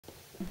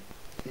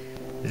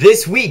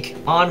This week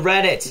on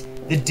Reddit,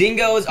 the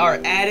dingoes are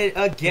at it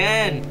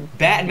again.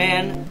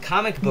 Batman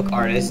comic book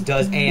artist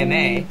does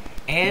AMA,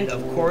 and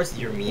of course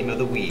your meme of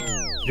the week.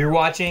 You're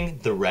watching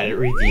the Reddit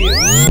Review.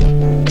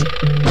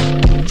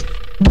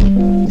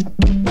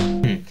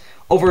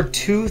 Over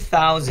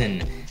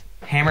 2,000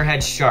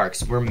 hammerhead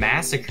sharks were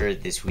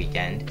massacred this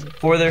weekend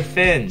for their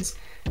fins.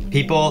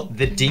 People,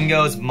 the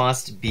dingoes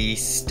must be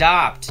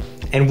stopped.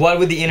 And what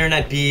would the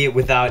internet be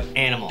without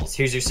animals?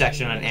 Here's your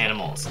section on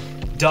animals.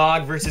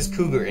 Dog versus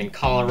cougar in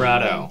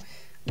Colorado.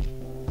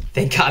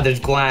 Thank God there's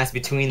glass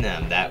between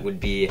them. That would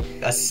be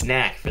a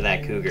snack for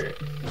that cougar.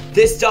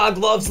 This dog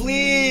loves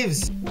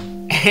leaves!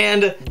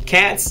 And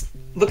cats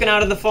looking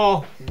out in the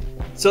fall.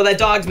 So that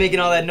dog's making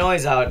all that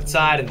noise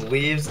outside in the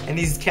leaves, and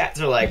these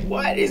cats are like,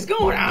 what is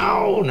going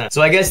on?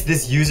 So I guess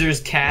this user's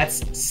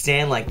cats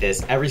stand like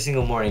this every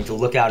single morning to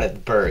look out at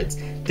the birds.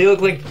 They look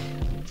like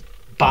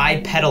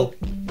bipedal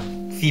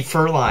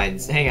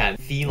felines.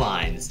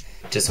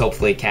 Just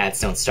hopefully cats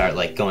don't start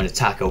like going to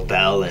Taco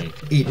Bell and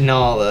eating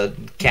all the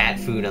cat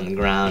food on the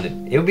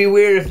ground. It would be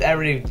weird if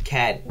every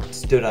cat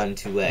stood on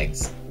two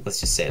legs. Let's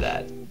just say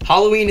that.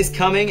 Halloween is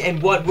coming,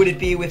 and what would it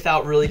be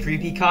without really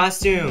creepy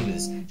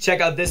costumes?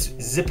 Check out this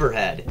zipper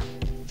head.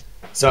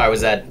 Sorry,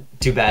 was that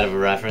too bad of a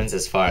reference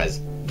as far as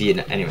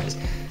Vietnam? Anyways.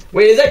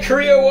 Wait, is that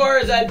Korea War or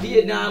is that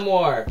Vietnam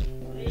War?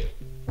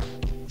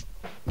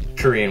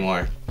 Korean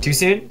War. Too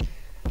soon?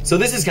 So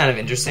this is kind of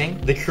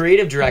interesting. The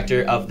creative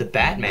director of the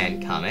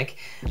Batman comic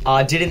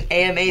did an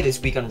AMA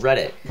this week on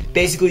Reddit.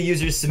 Basically,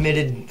 users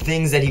submitted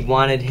things that he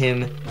wanted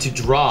him to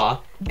draw,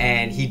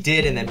 and he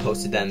did, and then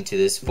posted them to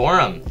this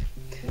forum.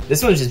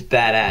 This one's just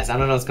badass. I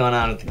don't know what's going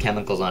on with the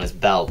chemicals on his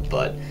belt,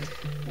 but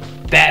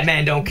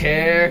Batman don't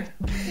care.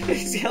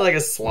 He's got like a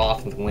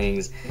sloth with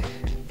wings.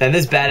 Then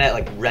this bat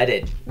like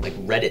Reddit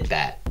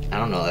bat. I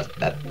don't know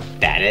that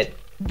bat it.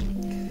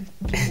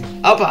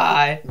 Up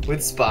high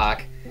with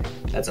Spock.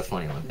 That's a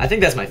funny one. I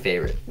think that's my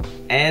favorite.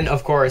 And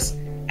of course,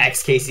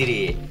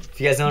 XKCD.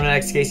 If you guys don't know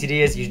what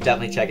XKCD is, you should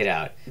definitely check it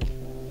out.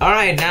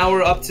 Alright, now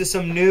we're up to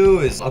some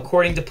news.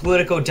 According to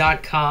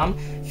Politico.com,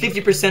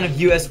 50%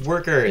 of US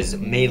workers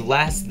made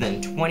less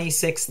than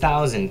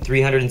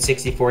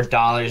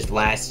 $26,364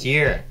 last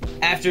year.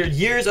 After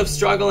years of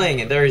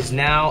struggling, there is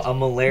now a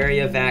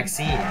malaria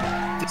vaccine.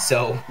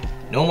 So,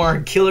 no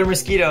more killer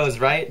mosquitoes,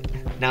 right?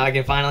 Now I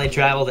can finally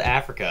travel to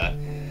Africa.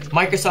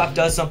 Microsoft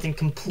does something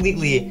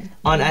completely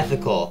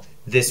unethical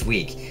this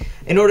week.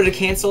 In order to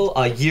cancel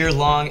a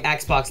year-long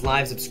Xbox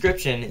Live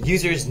subscription,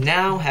 users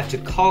now have to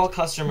call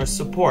customer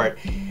support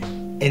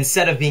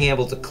instead of being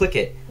able to click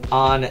it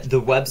on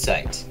the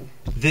website.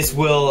 This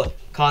will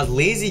cause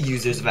lazy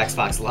users of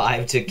Xbox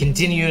Live to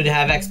continue to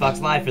have Xbox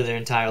Live for their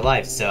entire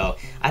life. So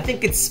I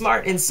think it's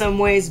smart in some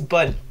ways,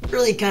 but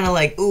really kind of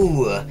like,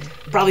 ooh,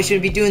 probably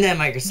shouldn't be doing that,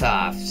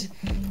 Microsoft.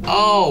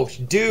 Oh,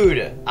 dude,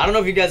 I don't know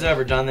if you guys have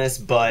ever done this,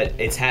 but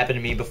it's happened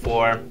to me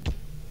before.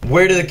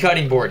 Where did the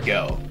cutting board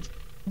go?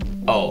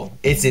 Oh,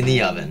 it's in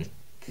the oven.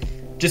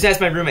 Just ask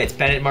my roommates,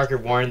 Bennett, Mark, or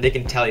Warren. They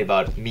can tell you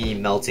about me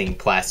melting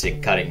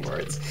plastic cutting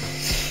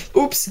boards.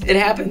 Oops, it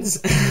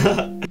happens.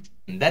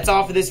 That's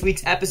all for this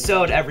week's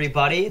episode,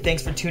 everybody.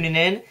 Thanks for tuning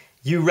in.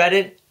 You read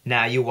it,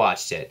 now you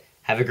watched it.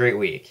 Have a great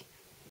week.